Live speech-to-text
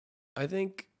I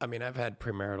think. I mean, I've had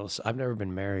premarital. I've never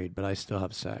been married, but I still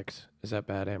have sex. Is that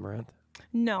bad, Amaranth?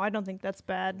 No, I don't think that's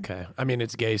bad. Okay. I mean,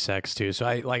 it's gay sex too, so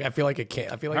I feel like it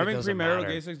can't. I feel like having it doesn't premarital matter.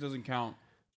 gay sex doesn't count.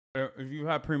 If you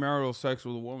have premarital sex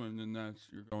with a woman, then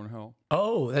you're going to hell.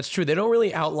 Oh, that's true. They don't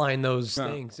really outline those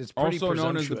things. It's pretty also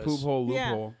known as the presumptuous. poop hole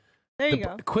loophole. There you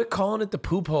go. Quit calling it the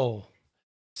poop hole.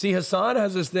 See, Hassan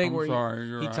has this thing I'm where sorry, he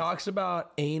you're right. talks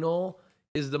about anal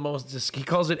is the most. He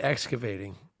calls it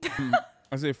excavating.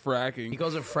 I say fracking. He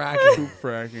calls it fracking. Poop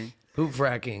fracking. Poop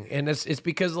fracking, and it's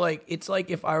because it's like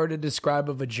if I were to describe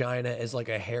a vagina as like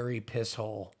a hairy piss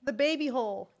hole. The baby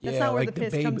hole. That's Yeah, not where like the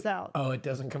piss baby- comes out. Oh, it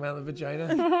doesn't come out of the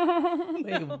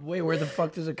vagina. wait, where the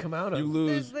fuck does it come out of? You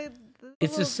lose. The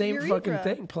It's the little same urethra. fucking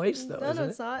thing, place though. No, isn't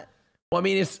it's it? not. Well, I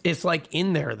mean, it's like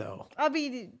in there though. I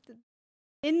mean,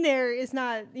 in there is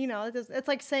not. It's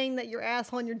like saying that your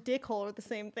asshole and your dick hole are the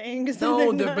same thing.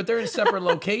 No, but they're in separate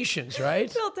locations,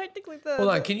 right? Well, technically, the. Hold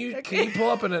on, can you pull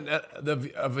up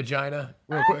a vagina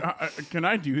real quick? Can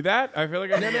I do that? I feel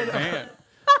like I need a ban.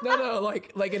 No,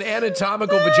 like an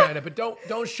anatomical vagina, but don't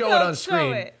show it on screen.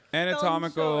 Show it.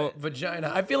 Anatomical.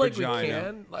 Vagina. I feel like we Vagina.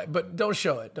 can, but don't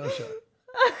show it. Don't show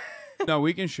it. No,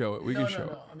 we can show it. We can show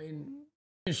no. it. I mean,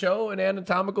 you show an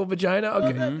anatomical vagina.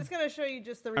 Okay. Well, it's gonna show you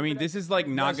just the. I mean, this is like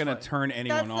not That's gonna fine. turn That's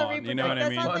anyone the on. You know what I That's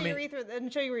mean? not Well, I the mean- urethra.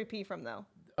 Doesn't show you where you pee from though.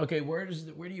 Okay, where do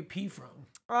you pee from?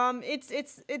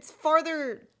 It's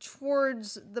farther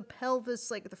towards the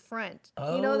pelvis, like the front.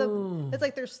 Oh. It's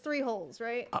like there's 3 holes,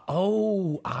 right?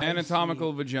 I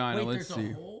Anatomical see. vagina. Wait, Let's there's a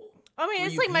see. hole? I mean, Where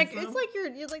it's you like pee it's from? like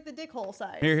you're like the dick hole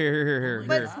size, Here.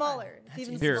 but smaller. It's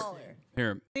even Here. smaller.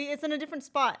 Here. See, it's in a different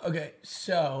spot. Okay,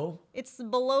 so It's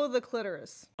below the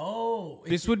clitoris.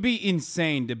 This would be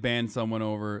insane to ban someone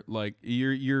over. Like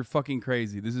you're fucking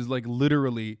crazy. This is like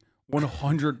literally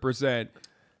 100%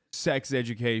 sex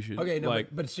education. okay. No, like,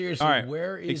 but seriously, all right,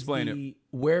 where is explain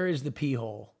where is the pee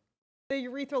hole? The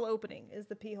urethral opening is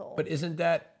the pee hole. But isn't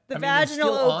that the I mean, it's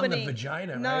vaginal still opening. on the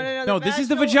vagina? No, right? no. no, this is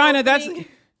the vaginal vagina. That's opening-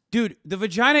 dude. The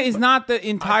vagina is not the I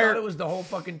entire. thought it was the whole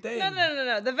fucking thing.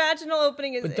 No. The vaginal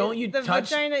opening is. But don't you the touch-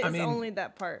 vagina is I mean, only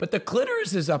that part. But the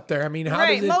clitoris is up there. I mean, how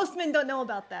right. does it? Most men don't know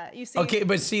about that. You see. Okay,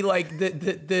 but see, like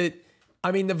the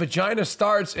I mean, the vagina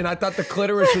starts, and I thought the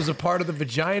clitoris was a part of the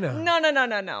vagina.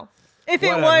 No. If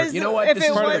Whatever. it was, You know what? if This it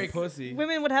is part of was, the pussy.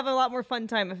 women would have a lot more fun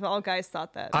time if all guys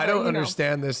thought that. I But, don't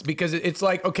understand this because it's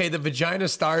like, okay, the vagina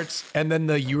starts, and then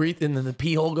the urethra, and then the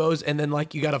pee hole goes, and then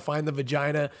like you got to find the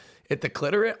vagina at the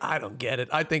clitoris. I don't get it.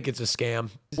 I think it's a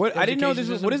scam. What I didn't know this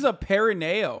Education is. What is system. a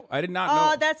perineal? I did not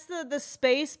know. That's the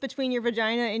space between your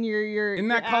vagina and your. Isn't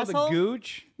that your called asshole. the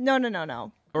gooch? No.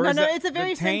 Or No, is that it's a the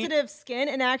very taint? sensitive skin,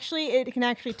 and actually, it can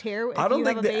actually tear. If I don't you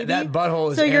think have a baby. that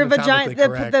butthole is so your vagina, anatomically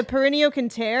correct. the perineal can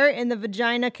tear, and the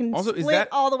vagina can Also, is split that-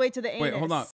 all the way to the anus. Wait,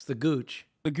 hold on. It's the gooch.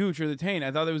 The gooch or the taint?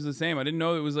 I thought it was the same. I didn't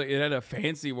know it was like it had a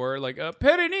fancy word like a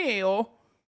perineal.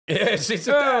 Yes, it's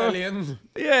Italian.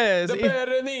 Yes. The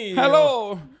perineal.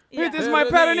 Hello. Yeah. It is my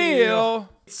Perineal.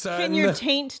 perineal. Can your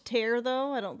taint tear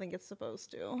though? I don't think it's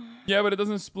supposed to. Yeah, but it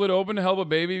doesn't split open to help a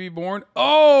baby be born.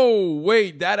 Oh,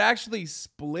 wait, that actually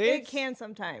splits? It can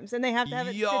sometimes, and they have to have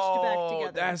it Yo, stitched back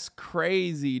together. that's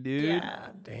crazy, dude. yeah.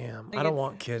 Damn, They I don't get-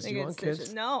 want kids. they You get want stitched-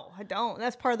 kids? No, I don't.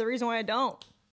 That's part of the reason why I don't.